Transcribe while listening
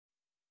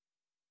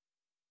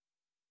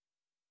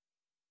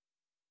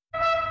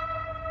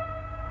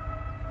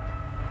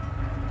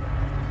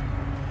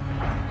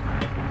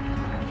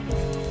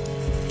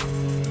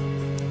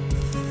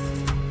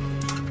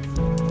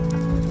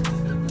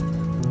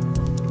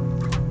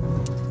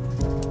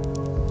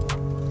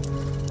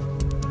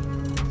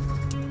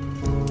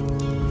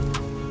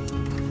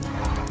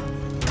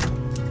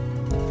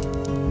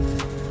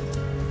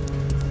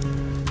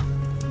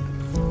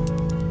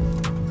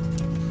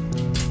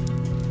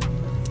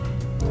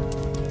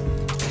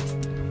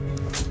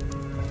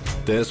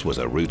This was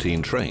a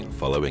routine train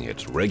following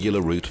its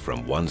regular route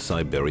from one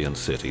Siberian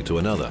city to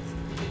another.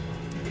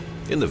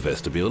 In the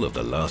vestibule of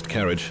the last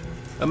carriage,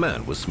 a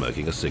man was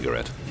smoking a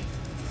cigarette.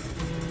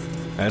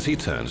 As he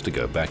turned to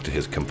go back to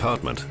his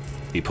compartment,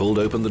 he pulled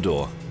open the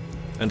door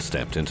and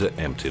stepped into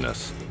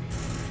emptiness.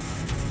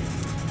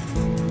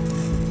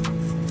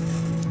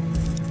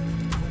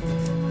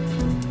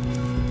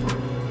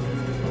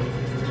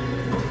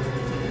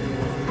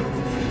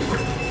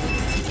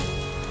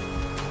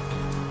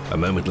 A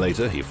moment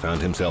later, he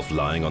found himself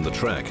lying on the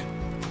track.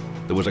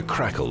 There was a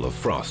crackle of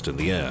frost in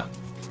the air.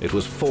 It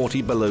was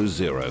 40 below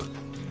zero,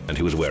 and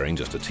he was wearing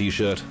just a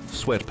t-shirt,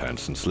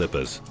 sweatpants, and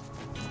slippers.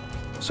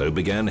 So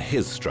began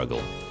his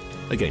struggle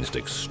against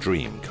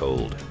extreme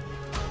cold.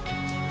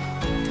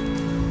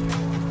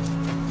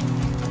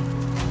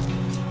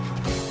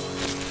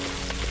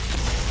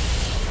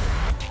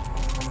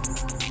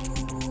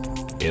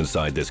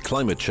 Inside this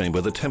climate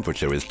chamber, the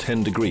temperature is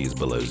 10 degrees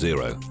below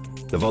zero.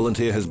 The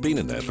volunteer has been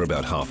in there for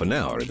about half an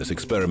hour in this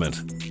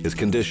experiment. His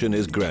condition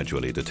is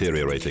gradually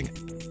deteriorating.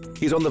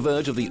 He's on the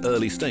verge of the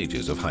early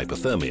stages of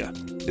hypothermia.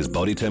 His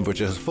body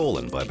temperature has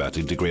fallen by about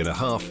 1.5 degrees,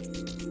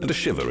 and a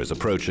shiver is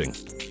approaching.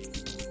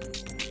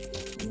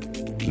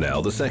 Now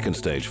the second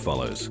stage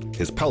follows.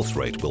 His pulse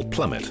rate will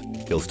plummet.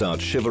 He'll start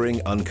shivering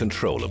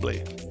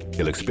uncontrollably.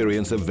 He'll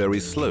experience a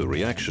very slow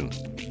reaction.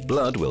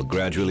 Blood will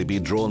gradually be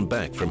drawn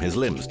back from his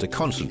limbs to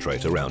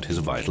concentrate around his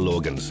vital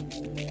organs: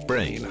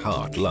 brain,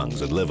 heart,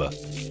 lungs, and liver.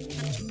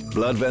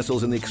 Blood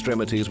vessels in the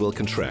extremities will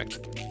contract,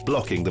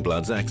 blocking the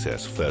blood's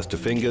access first to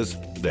fingers,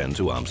 then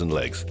to arms and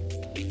legs.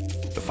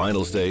 The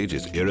final stage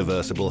is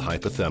irreversible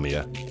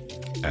hypothermia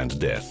and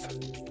death.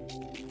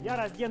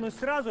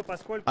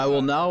 I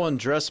will now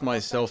undress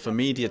myself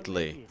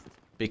immediately,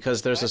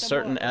 because there's a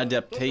certain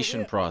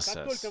adaptation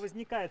process.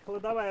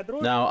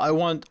 Now, I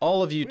want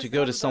all of you to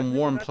go to some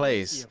warm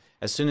place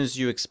as soon as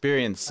you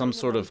experience some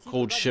sort of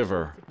cold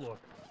shiver.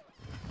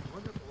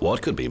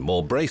 What could be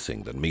more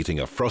bracing than meeting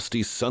a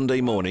frosty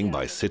Sunday morning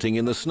by sitting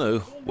in the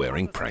snow,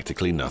 wearing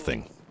practically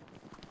nothing?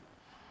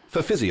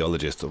 For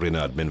physiologist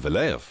Rinat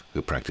Minveleev,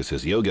 who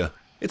practices yoga,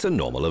 it's a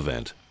normal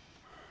event.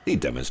 He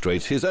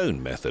demonstrates his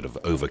own method of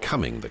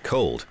overcoming the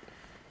cold.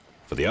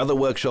 For the other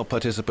workshop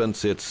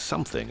participants, it's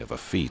something of a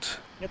feat.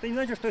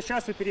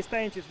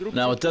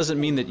 Now, it doesn't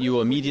mean that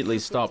you immediately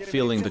stop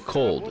feeling the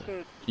cold.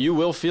 You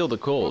will feel the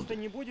cold.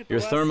 Your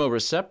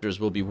thermoreceptors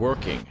will be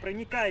working.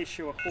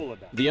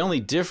 The only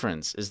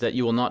difference is that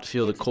you will not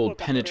feel the cold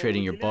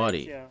penetrating your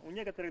body.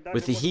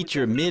 With the heat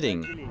you're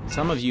emitting,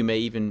 some of you may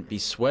even be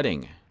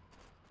sweating.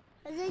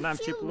 Why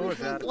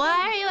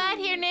are you out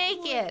here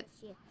naked?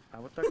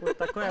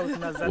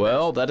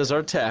 Well, that is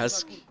our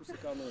task.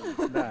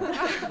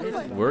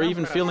 We're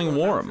even feeling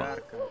warm.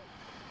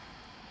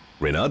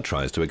 Rinat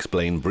tries to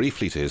explain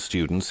briefly to his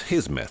students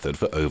his method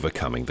for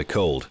overcoming the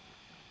cold.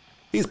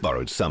 He's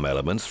borrowed some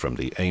elements from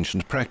the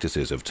ancient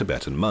practices of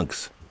Tibetan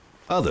monks.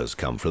 Others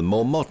come from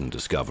more modern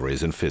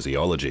discoveries in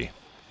physiology.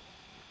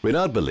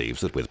 Rinat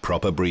believes that with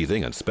proper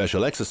breathing and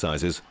special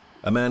exercises,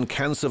 a man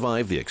can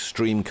survive the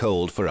extreme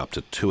cold for up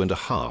to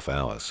 2.5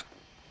 hours.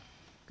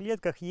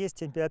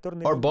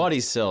 Our body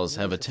cells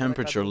have a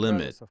temperature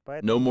limit,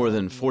 no more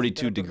than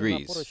 42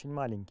 degrees.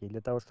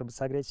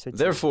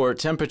 Therefore,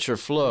 temperature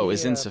flow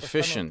is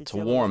insufficient to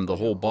warm the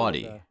whole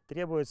body.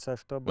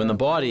 When the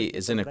body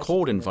is in a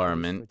cold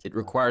environment, it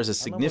requires a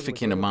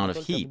significant amount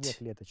of heat.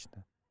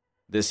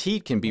 This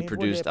heat can be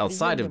produced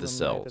outside of the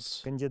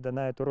cells.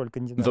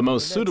 The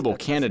most suitable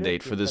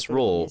candidate for this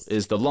role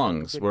is the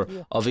lungs, where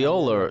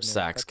alveolar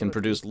sacs can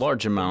produce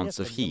large amounts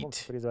of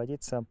heat.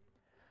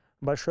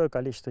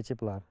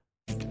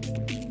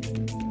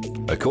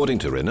 According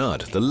to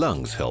Rinat, the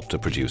lungs help to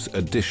produce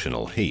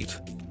additional heat.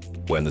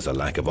 When there's a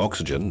lack of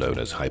oxygen, known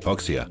as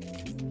hypoxia,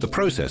 the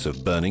process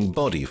of burning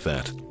body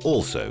fat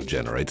also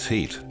generates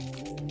heat.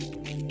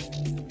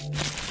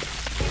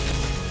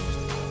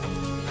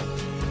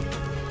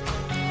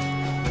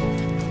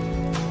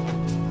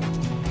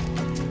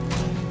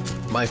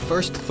 My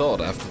first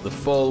thought after the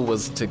fall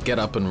was to get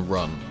up and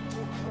run.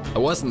 I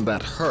wasn't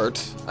that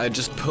hurt, I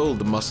just pulled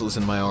the muscles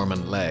in my arm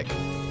and leg.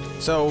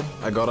 So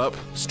I got up,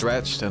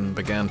 stretched, and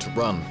began to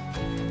run.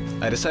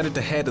 I decided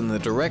to head in the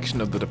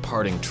direction of the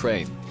departing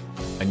train.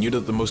 I knew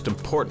that the most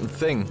important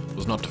thing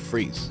was not to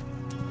freeze.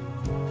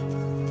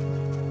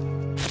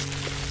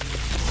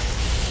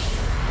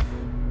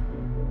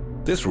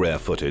 This rare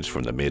footage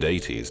from the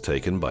mid-80s,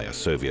 taken by a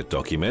Soviet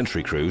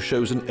documentary crew,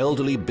 shows an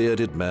elderly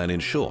bearded man in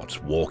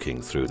shorts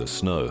walking through the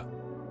snow.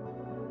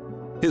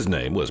 His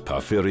name was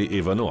Porfiry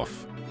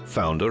Ivanov,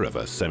 founder of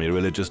a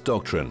semi-religious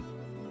doctrine.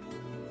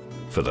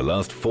 For the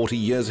last 40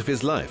 years of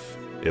his life,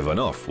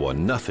 Ivanov wore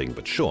nothing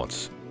but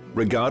shorts,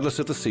 regardless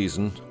of the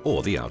season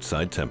or the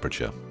outside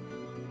temperature.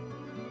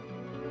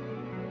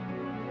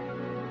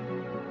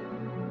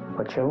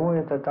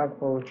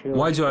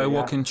 Why do I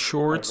walk in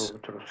shorts?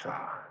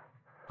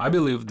 I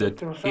believe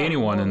that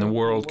anyone in the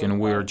world can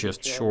wear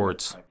just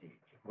shorts.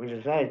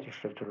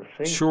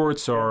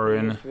 Shorts are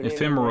an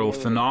ephemeral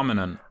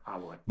phenomenon.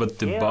 But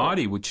the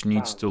body, which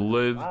needs to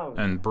live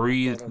and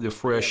breathe the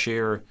fresh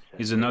air,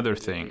 is another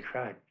thing.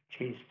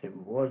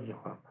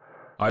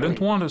 I don't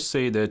want to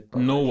say that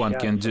no one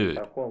can do it.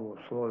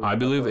 I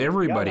believe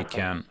everybody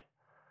can.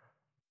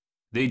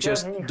 They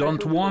just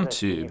don't want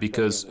to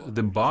because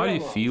the body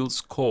feels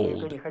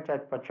cold.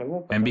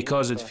 And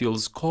because it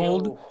feels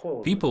cold,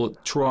 people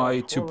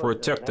try to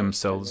protect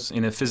themselves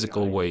in a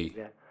physical way.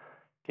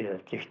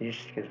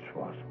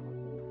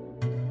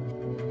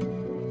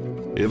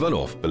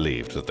 Ivanov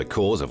believed that the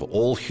cause of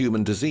all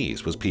human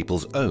disease was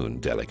people's own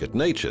delicate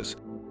natures,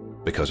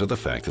 because of the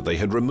fact that they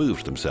had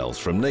removed themselves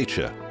from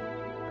nature,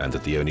 and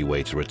that the only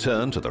way to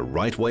return to the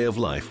right way of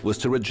life was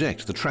to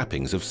reject the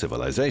trappings of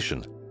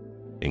civilization,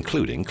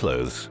 including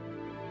clothes.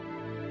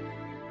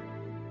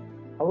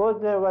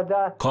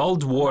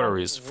 Cold water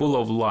is full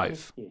of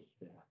life.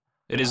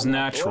 It is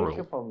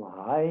natural.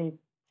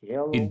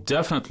 It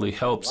definitely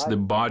helps the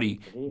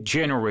body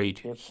generate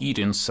heat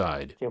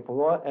inside.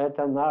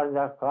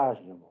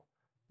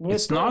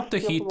 It's not the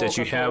heat that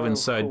you have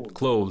inside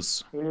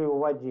clothes.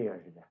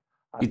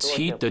 It's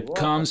heat that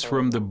comes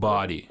from the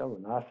body.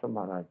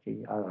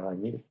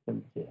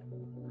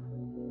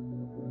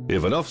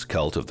 Ivanov's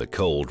cult of the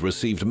cold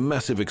received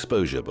massive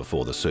exposure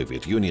before the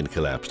Soviet Union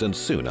collapsed and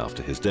soon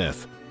after his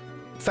death.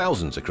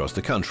 Thousands across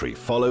the country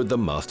followed the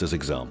master's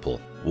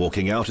example,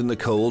 walking out in the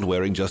cold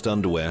wearing just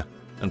underwear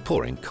and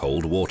pouring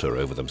cold water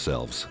over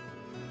themselves.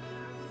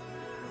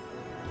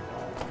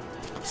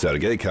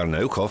 Sergei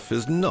Karnaukov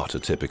is not a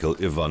typical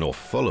Ivanov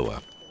follower.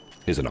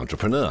 He's an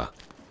entrepreneur,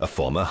 a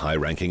former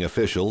high-ranking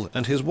official,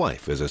 and his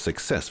wife is a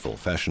successful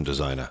fashion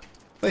designer.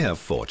 They have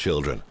 4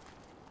 children.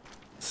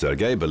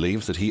 Sergei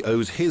believes that he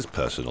owes his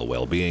personal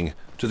well-being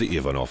to the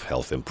Ivanov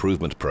Health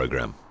Improvement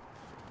Program.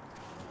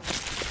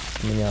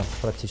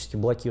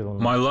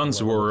 My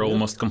lungs were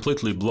almost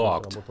completely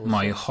blocked.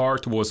 My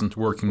heart wasn't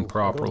working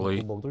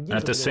properly.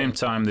 At the same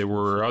time, there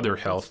were other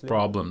health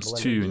problems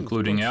too,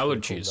 including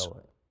allergies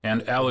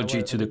and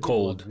allergy to the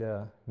cold.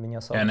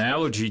 An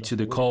allergy to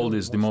the cold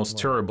is the most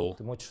terrible.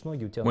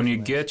 When you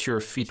get your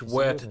feet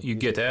wet, you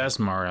get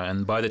asthma,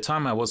 and by the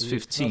time I was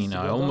 15,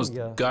 I almost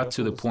got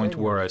to the point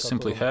where I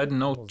simply had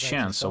no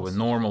chance of a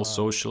normal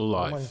social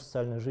life.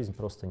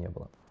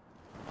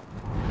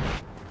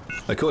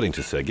 According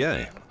to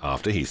Sergei,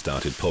 after he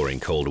started pouring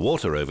cold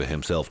water over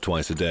himself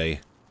twice a day,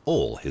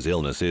 all his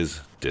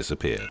illnesses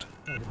disappeared.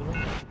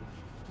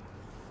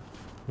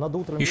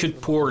 You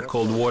should pour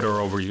cold water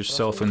over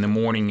yourself in the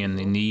morning and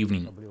in the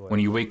evening. When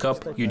you wake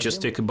up, you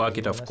just take a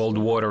bucket of cold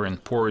water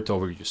and pour it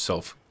over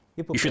yourself.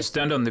 You should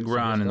stand on the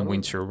ground in the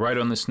winter, right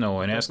on the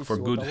snow, and ask for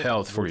good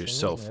health for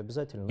yourself.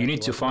 You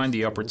need to find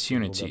the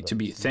opportunity to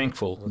be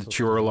thankful that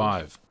you're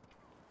alive.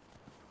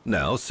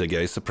 Now,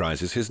 Sergei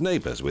surprises his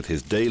neighbors with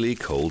his daily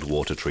cold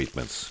water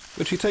treatments,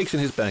 which he takes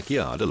in his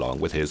backyard along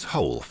with his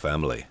whole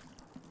family.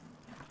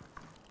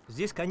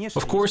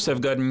 Of course,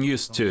 I've gotten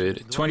used to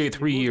it.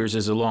 23 years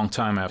is a long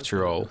time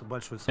after all.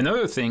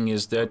 Another thing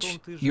is that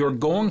you're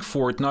going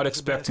for it not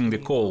expecting the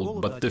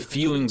cold, but the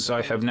feelings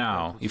I have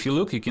now. If you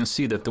look, you can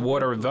see that the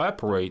water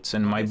evaporates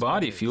and my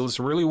body feels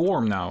really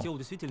warm now.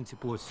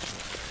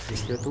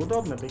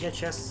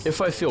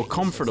 If I feel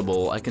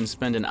comfortable, I can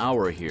spend an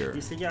hour here.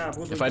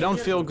 If I don't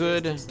feel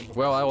good,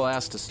 well, I will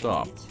ask to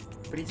stop.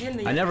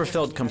 I never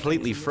felt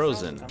completely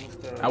frozen.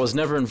 I was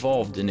never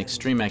involved in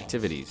extreme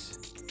activities.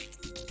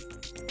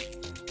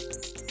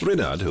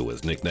 Rinad, who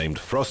was nicknamed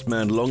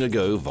Frostman long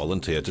ago,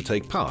 volunteered to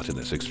take part in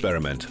this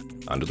experiment.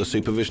 Under the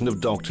supervision of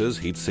doctors,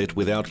 he'd sit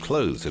without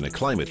clothes in a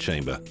climate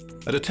chamber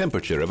at a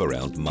temperature of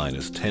around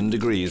 -10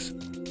 degrees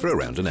for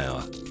around an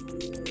hour.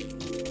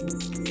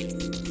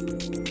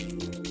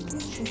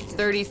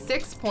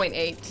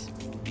 36.8.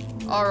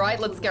 All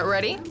right, let's get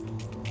ready.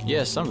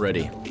 Yes, I'm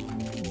ready.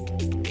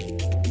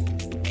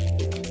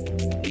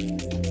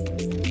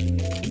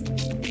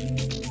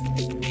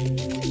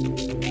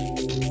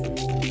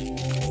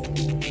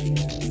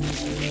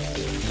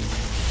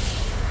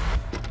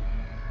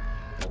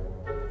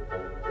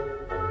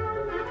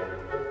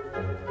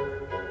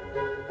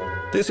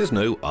 This is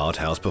no art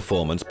house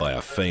performance by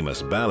a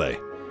famous ballet.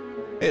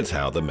 It's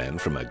how the men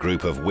from a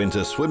group of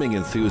winter swimming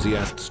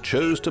enthusiasts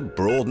chose to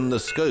broaden the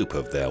scope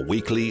of their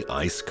weekly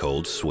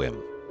ice-cold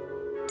swim.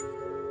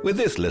 With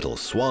this little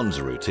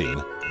swans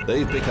routine,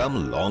 they've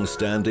become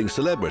long-standing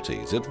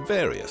celebrities at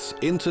various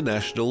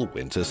international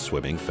winter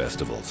swimming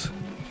festivals.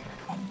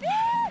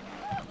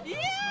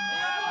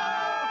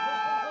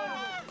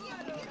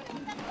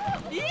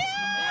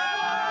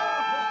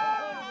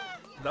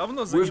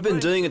 We've been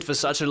doing it for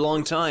such a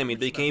long time, it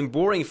became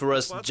boring for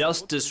us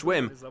just to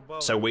swim.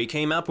 So we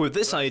came up with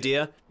this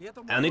idea,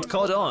 and it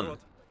caught on.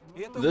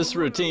 This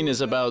routine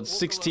is about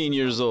 16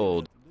 years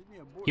old.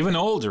 Even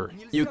older.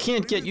 You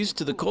can't get used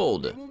to the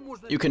cold.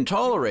 You can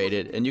tolerate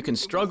it and you can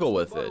struggle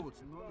with it.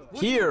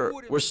 Here,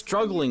 we're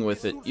struggling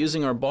with it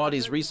using our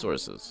body's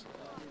resources.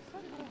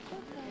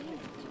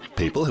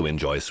 People who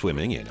enjoy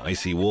swimming in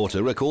icy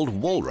water are called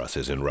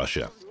walruses in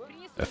Russia.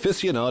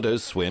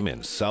 Aficionados swim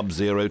in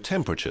sub-zero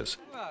temperatures,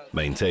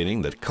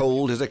 maintaining that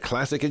cold is a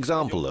classic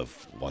example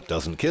of what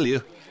doesn't kill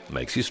you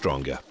makes you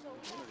stronger.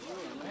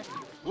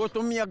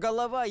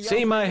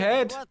 See my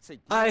head?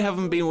 I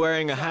haven't been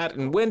wearing a hat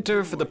in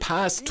winter for the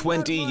past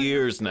 20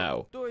 years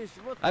now.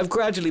 I've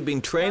gradually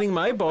been training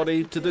my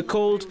body to the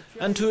cold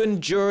and to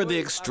endure the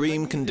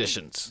extreme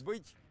conditions.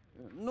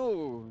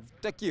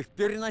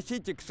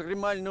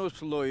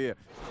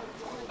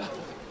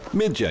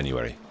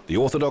 Mid-January, the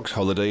Orthodox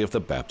holiday of the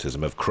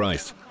baptism of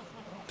Christ.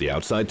 The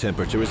outside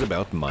temperature is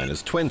about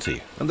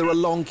 -20, and there are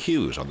long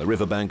queues on the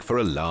riverbank for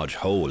a large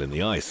hole in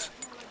the ice.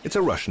 It's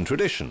a Russian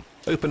tradition,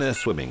 open-air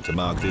swimming to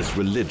mark this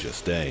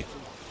religious day.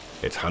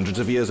 It's hundreds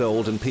of years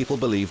old, and people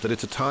believe that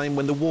it's a time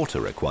when the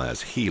water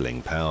requires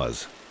healing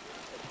powers.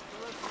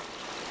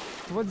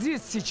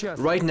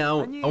 Right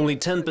now, only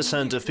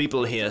 10% of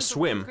people here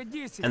swim,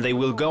 and they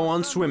will go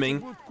on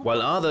swimming,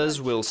 while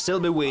others will still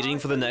be waiting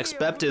for the next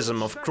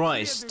baptism of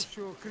Christ.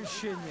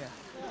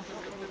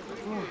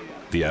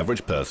 The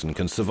average person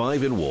can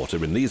survive in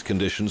water in these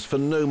conditions for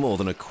no more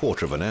than a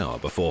quarter of an hour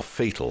before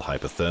fatal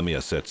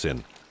hypothermia sets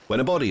in. When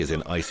a body is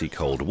in icy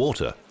cold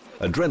water,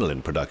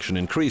 adrenaline production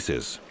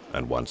increases,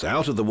 and once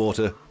out of the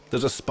water,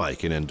 there's a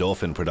spike in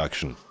endorphin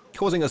production,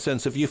 causing a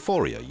sense of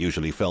euphoria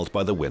usually felt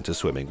by the winter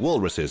swimming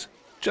walruses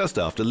just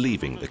after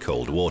leaving the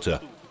cold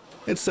water.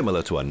 It's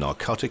similar to a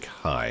narcotic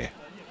high.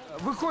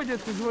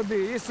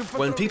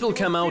 When people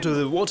come out of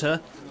the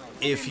water,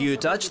 if you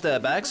touch their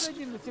backs...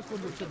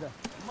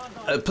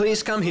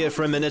 please come here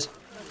for a minute.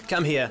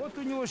 Come here.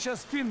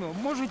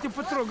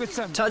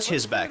 Touch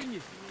his back.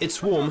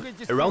 It's warm.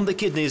 Around the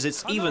kidneys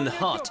it's even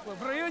hot.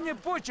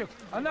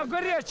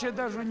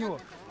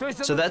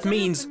 So that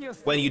means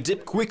when you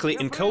dip quickly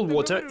in cold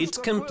water, it's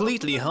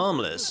completely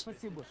harmless.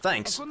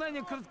 Thanks.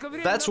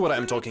 That's what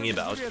I'm talking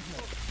about.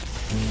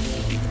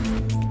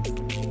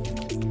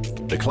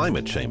 The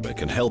climate chamber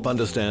can help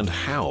understand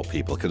how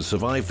people can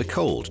survive the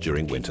cold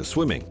during winter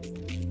swimming.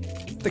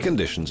 The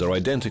conditions are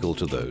identical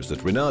to those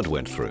that Renard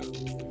went through.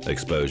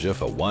 Exposure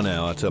for 1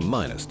 hour to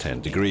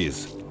 -10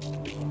 degrees.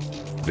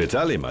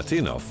 Vitaly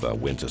Martinov, a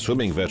winter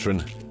swimming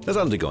veteran, has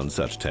undergone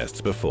such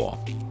tests before.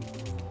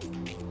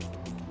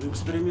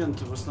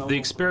 The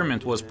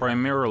experiment was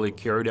primarily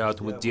carried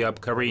out with Diab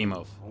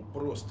Karimov.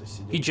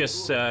 He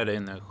just sat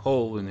in a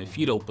hole in a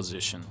fetal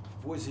position.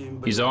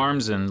 His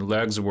arms and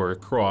legs were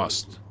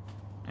crossed,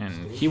 and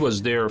he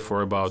was there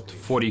for about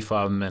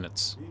 45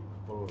 minutes.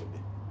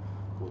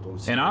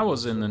 And I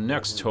was in the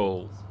next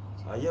hole.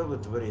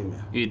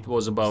 It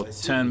was about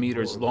 10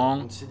 meters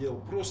long,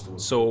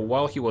 so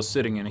while he was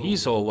sitting in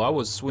his hole, I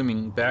was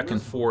swimming back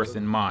and forth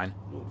in mine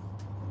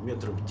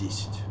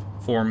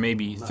for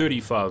maybe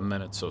 35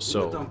 minutes or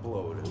so.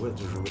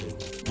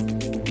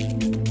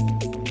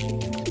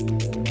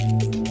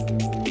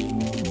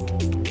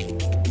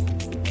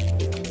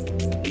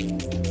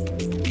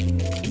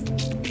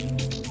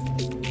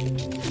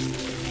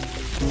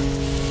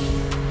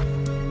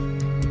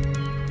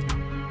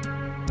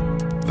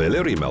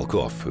 Valery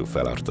Malkov, who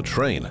fell out of the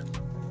train,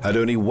 had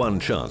only one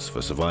chance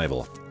for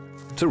survival: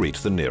 to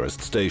reach the nearest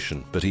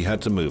station, but he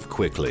had to move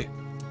quickly.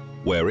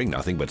 Wearing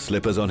nothing but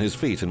slippers on his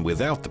feet and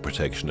without the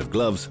protection of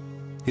gloves,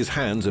 his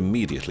hands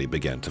immediately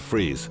began to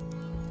freeze.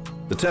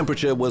 The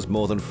temperature was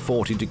more than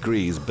 40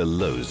 degrees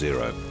below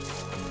zero.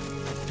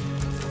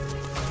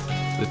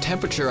 The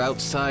temperature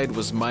outside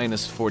was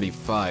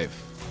 -45.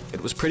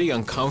 It was pretty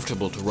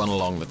uncomfortable to run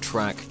along the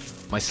track.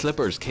 My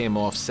slippers came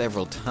off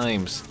several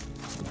times.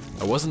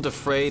 I wasn't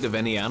afraid of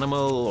any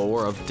animal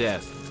or of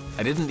death.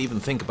 I didn't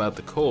even think about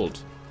the cold.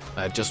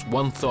 I had just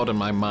one thought in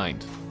my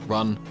mind: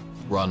 run,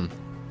 run,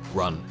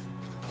 run.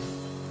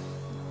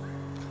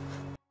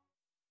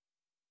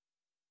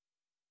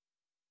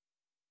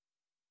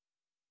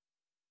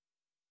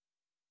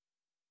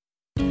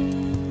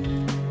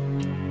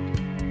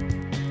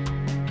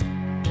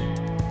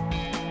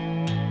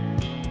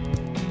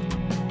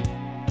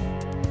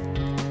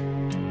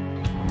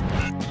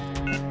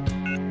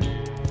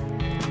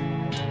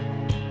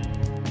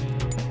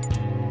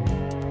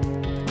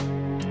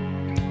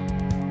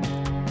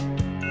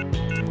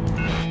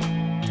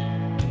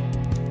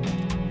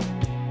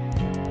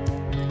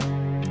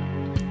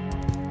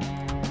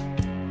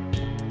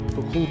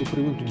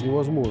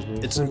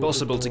 It's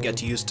impossible to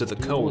get used to the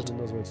cold.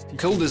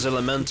 Cold is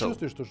elemental.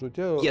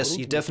 Yes,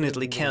 you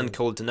definitely can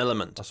cold an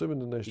element.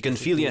 You can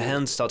feel your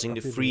hands starting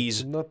to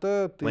freeze.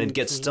 When it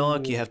gets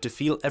dark, you have to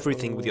feel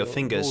everything with your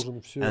fingers,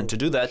 and to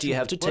do that you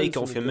have to take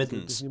off your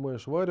mittens.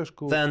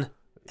 Then,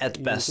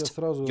 at best,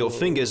 your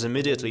fingers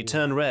immediately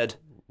turn red,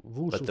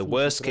 but the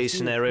worst case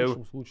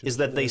scenario is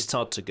that they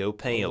start to go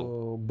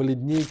pale.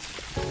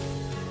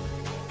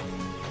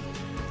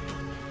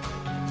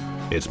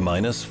 It's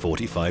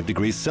 -45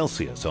 degrees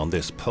Celsius on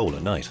this polar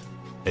night,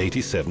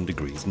 87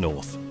 degrees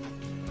north.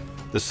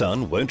 The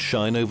sun won't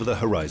shine over the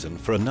horizon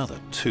for another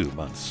 2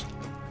 months.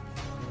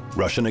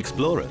 Russian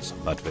explorers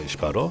Matvey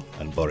Shparo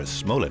and Boris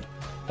Smolin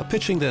are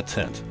pitching their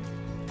tent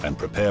and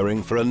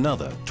preparing for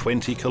another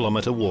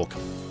 20-kilometer walk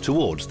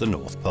towards the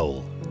North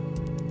Pole.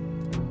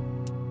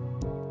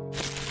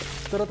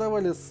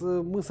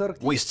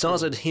 We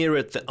started here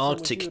at the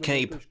Arctic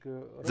Cape,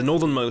 the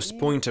northernmost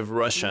point of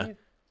Russia.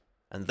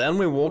 And then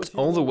we walked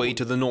all the way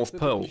to the North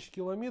Pole.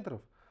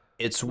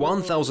 It's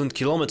 1,000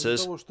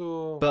 kilometers,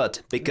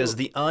 but because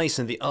the ice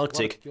in the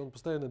Arctic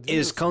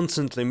is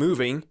constantly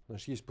moving,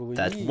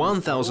 that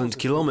 1,000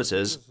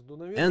 kilometers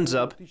ends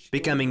up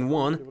becoming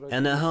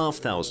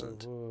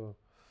 1,500.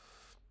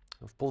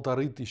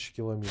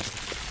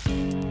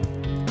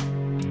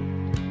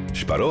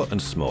 Sparro and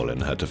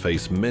Smolin had to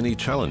face many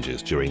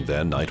challenges during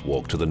their night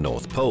walk to the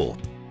North Pole.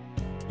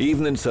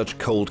 Even in such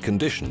cold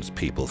conditions,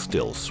 people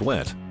still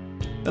sweat.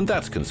 And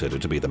that's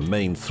considered to be the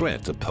main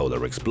threat to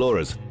polar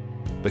explorers,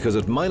 because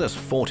at minus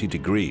 40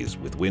 degrees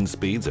with wind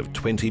speeds of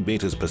 20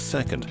 meters per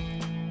second,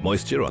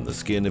 moisture on the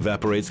skin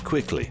evaporates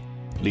quickly,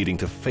 leading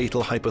to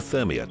fatal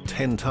hypothermia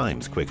 10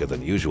 times quicker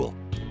than usual.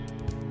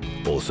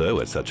 Also,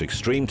 at such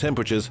extreme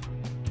temperatures,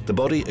 the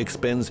body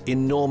expends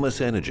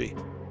enormous energy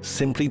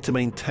simply to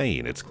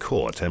maintain its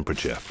core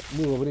temperature.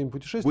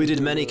 We did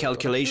many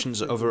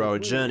calculations over our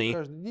journey.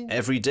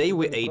 Every day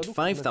we ate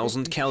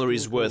 5,000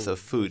 calories worth of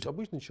food.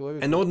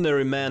 An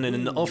ordinary man in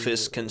an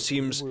office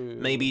consumes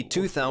maybe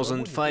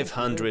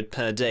 2,500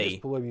 per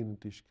day.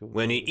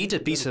 When you eat a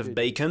piece of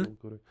bacon,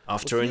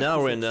 after an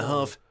hour and a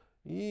half,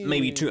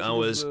 maybe 2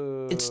 hours,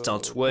 it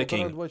starts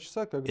working.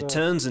 It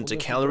turns into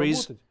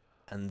calories,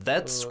 and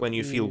that's when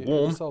you feel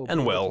warm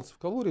and well.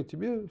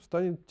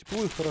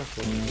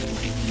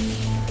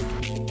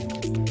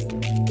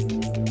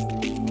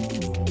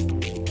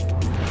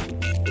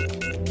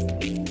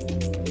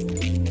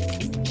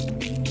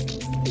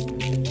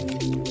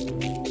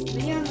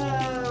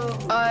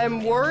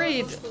 I'm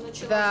worried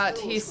that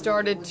he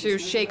started to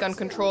shake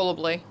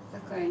uncontrollably.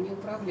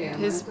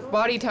 His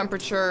body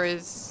temperature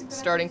is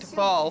starting to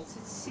fall.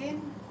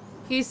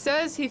 He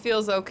says he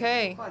feels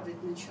okay.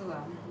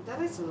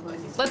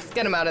 Let's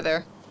get him out of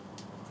there.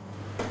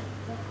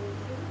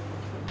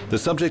 The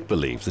subject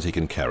believes that he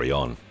can carry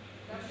on.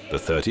 The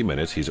 30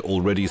 minutes he's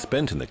already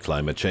spent in the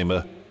climate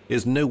chamber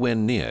is nowhere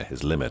near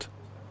his limit.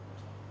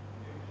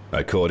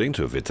 According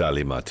to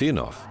Vitaly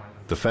Martynov,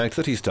 the fact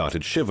that he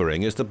started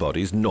shivering is the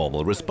body's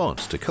normal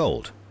response to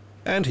cold,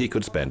 and he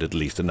could spend at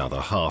least another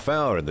half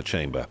hour in the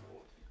chamber.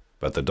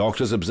 But the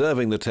doctors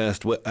observing the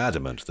test were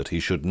adamant that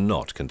he should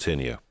not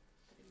continue.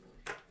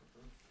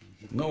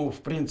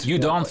 You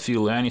don't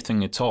feel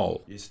anything at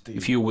all.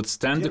 If you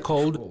withstand the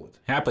cold,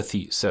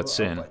 apathy sets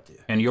in,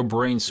 and your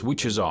brain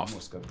switches off.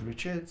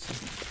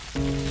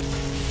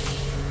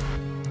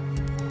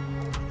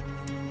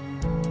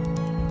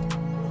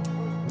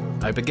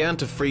 I began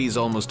to freeze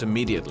almost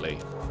immediately.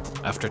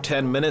 After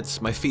 10 minutes,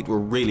 my feet were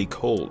really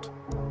cold.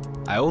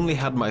 I only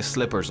had my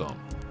slippers on.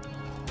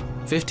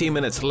 15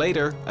 minutes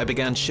later, I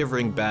began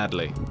shivering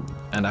badly.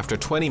 And after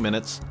 20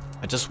 minutes,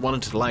 I just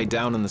wanted to lie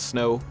down in the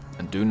snow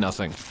and do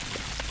nothing.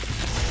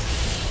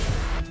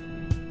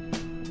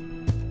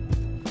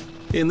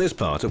 In this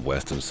part of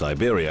western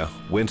Siberia,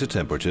 winter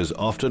temperatures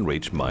often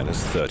reach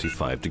minus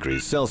 35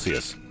 degrees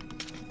Celsius.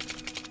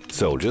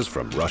 Soldiers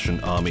from Russian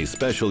Army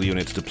special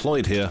units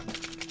deployed here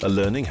are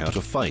learning how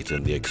to fight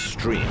in the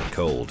extreme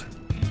cold.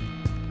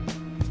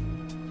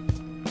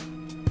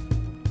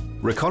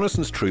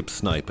 Reconnaissance troop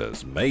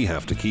snipers may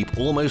have to keep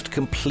almost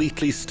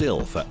completely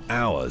still for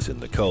hours in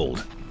the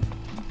cold.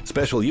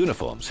 Special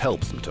uniforms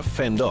help them to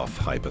fend off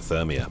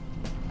hypothermia.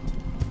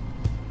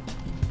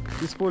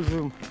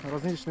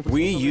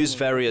 We use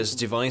various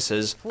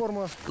devices,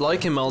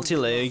 like a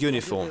multi-layer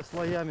uniform.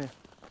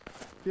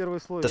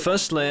 The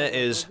first layer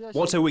is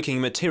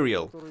water-wicking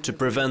material to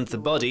prevent the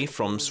body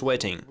from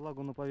sweating.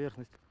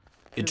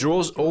 It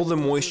draws all the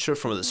moisture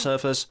from the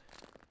surface,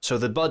 so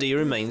the body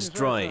remains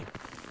dry.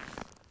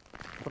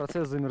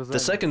 The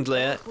second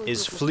layer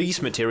is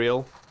fleece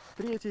material,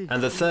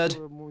 and the third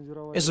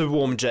is a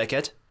warm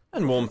jacket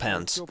and warm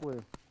pants.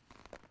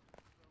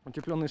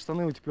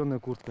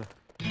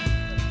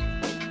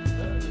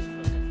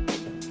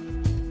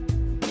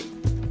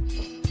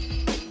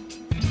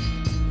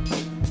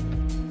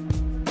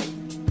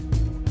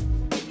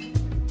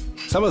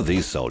 Some of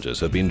these soldiers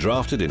have been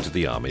drafted into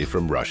the army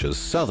from Russia's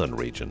southern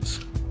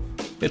regions.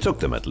 It took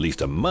them at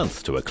least a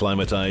month to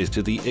acclimatize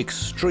to the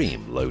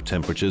extreme low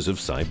temperatures of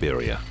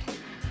Siberia.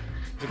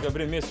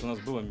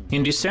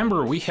 In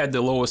December, we had the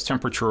lowest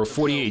temperature of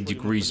 48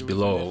 degrees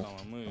below.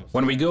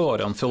 When we go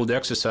out on field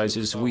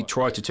exercises, we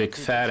try to take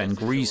fat and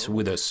grease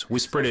with us. We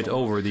spread it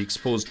over the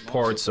exposed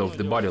parts of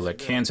the body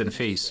like hands and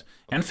face,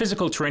 and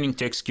physical training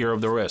takes care of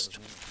the rest.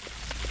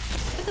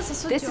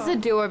 This is a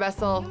Dewar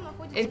vessel.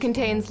 It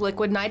contains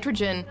liquid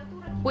nitrogen,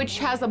 which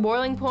has a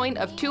boiling point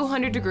of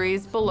 200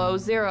 degrees below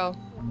zero.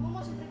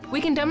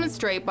 We can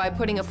demonstrate by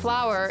putting a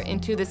flower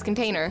into this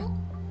container.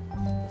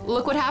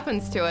 Look what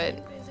happens to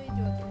it.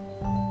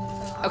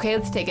 Okay,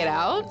 let's take it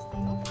out.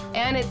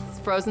 And it's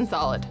frozen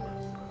solid.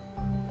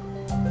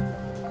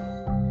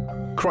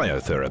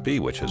 Cryotherapy,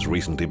 which has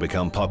recently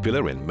become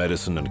popular in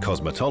medicine and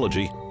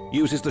cosmetology,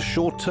 uses the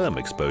short-term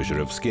exposure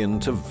of skin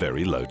to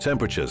very low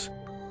temperatures.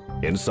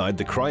 Inside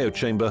the cryo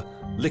chamber,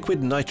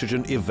 liquid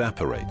nitrogen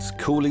evaporates,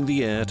 cooling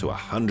the air to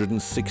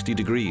 160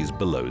 degrees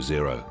below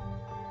zero.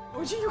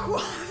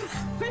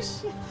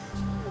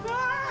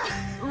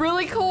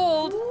 Really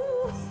cold.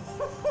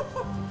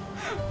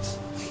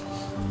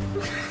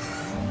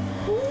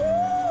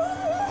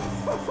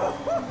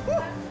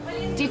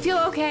 feel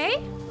okay?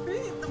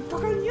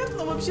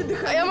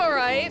 I am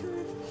alright.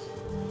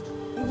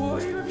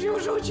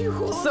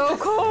 So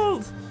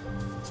cold.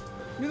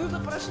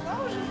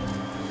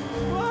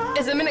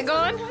 Is a minute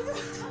gone?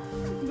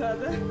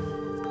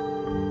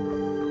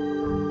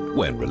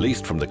 When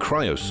released from the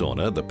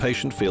cryosauna, the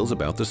patient feels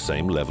about the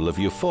same level of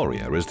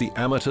euphoria as the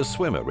amateur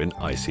swimmer in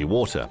icy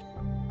water.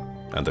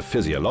 And the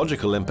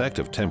physiological impact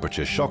of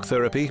temperature shock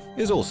therapy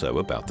is also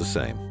about the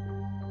same.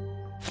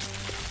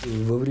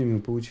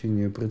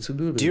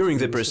 During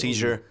the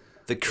procedure,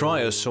 the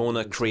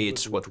cryosauna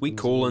creates what we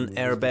call an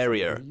air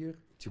barrier.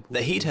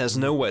 The heat has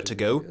nowhere to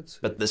go,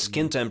 but the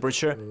skin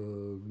temperature,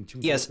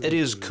 yes, it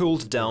is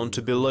cooled down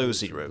to below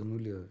zero,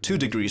 2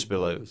 degrees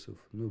below.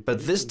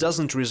 But this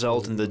doesn't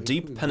result in the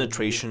deep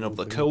penetration of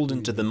the cold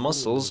into the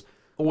muscles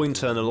or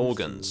internal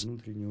organs.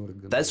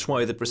 That's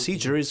why the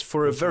procedure is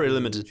for a very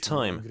limited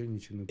time.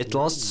 It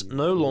lasts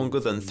no longer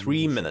than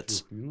 3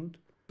 minutes.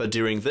 But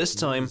during this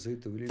time,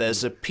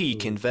 there's a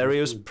peak in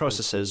various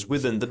processes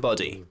within the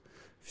body.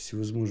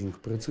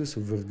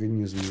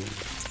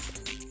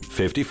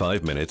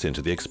 55 minutes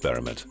into the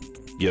experiment,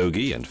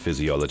 yogi and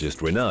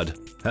physiologist Renaud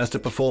has to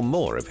perform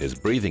more of his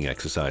breathing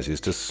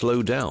exercises to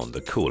slow down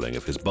the cooling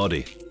of his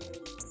body.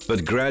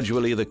 But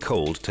gradually the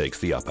cold takes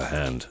the upper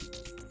hand.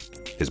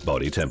 His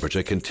body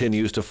temperature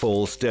continues to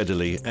fall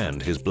steadily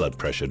and his blood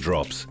pressure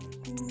drops.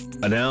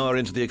 An hour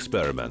into the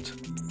experiment,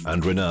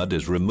 and Renaud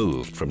is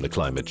removed from the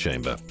climate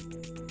chamber.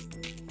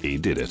 He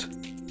did it.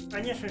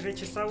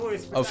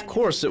 Of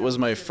course, it was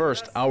my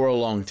first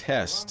hour-long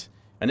test,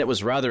 and it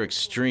was rather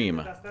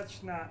extreme.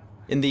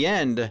 In the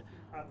end,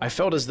 I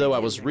felt as though I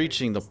was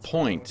reaching the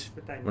point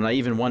when I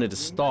even wanted to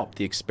stop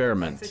the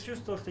experiment.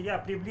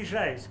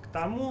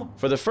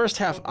 For the first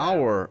half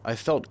hour, I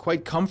felt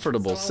quite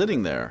comfortable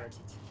sitting there.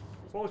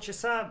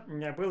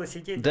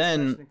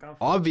 Then,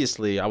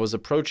 obviously, I was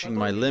approaching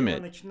my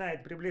limit,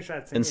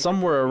 and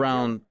somewhere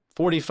around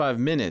 45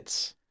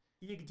 minutes,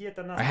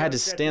 I had to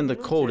stand the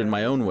cold in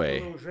my own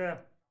way.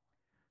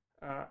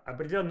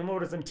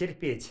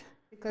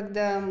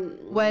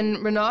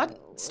 When Renaud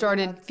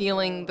started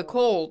feeling the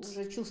cold,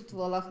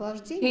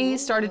 he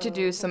started to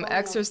do some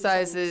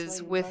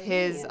exercises with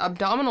his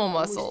abdominal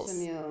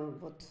muscles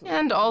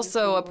and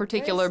also a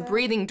particular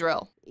breathing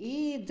drill.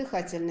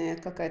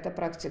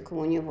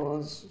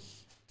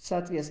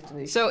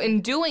 So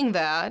in doing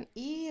that,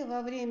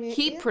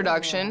 heat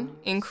production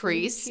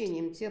increased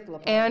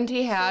and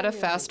he had a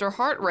faster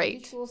heart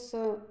rate,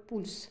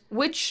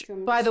 which,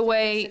 by the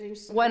way,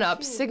 went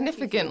up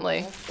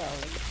significantly.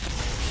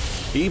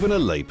 Even a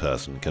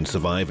layperson can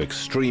survive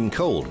extreme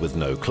cold with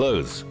no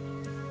clothes.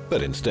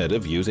 But instead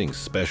of using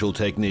special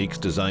techniques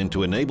designed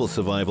to enable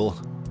survival,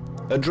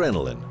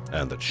 adrenaline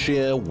and the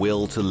sheer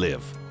will to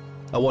live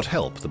are what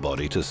help the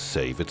body to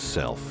save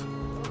itself.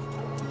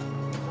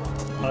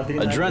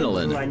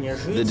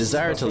 Adrenaline, the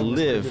desire to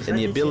live and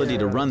the ability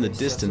to run the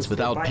distance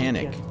without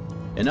panic.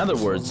 In other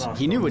words,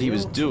 he knew what he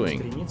was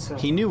doing.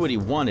 He knew what he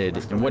wanted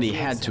and what he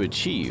had to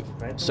achieve.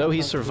 So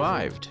he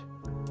survived.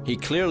 He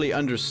clearly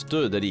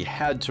understood that he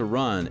had to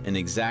run in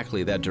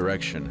exactly that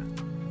direction.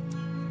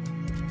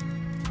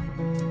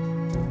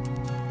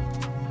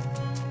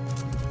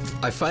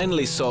 I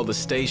finally saw the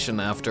station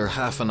after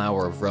half an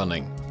hour of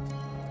running.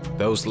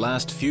 Those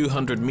last few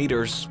hundred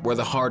meters were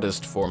the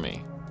hardest for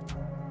me.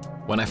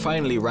 When I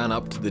finally ran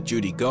up to the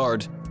duty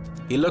guard,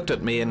 he looked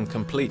at me in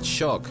complete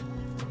shock,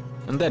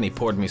 and then he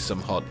poured me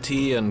some hot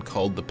tea and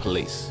called the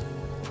police.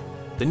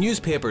 The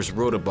newspapers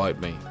wrote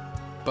about me,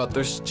 but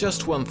there's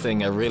just one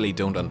thing I really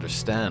don't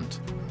understand.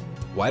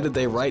 Why did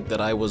they write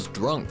that I was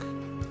drunk?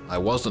 I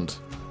wasn't.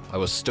 I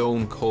was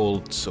stone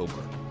cold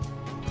sober.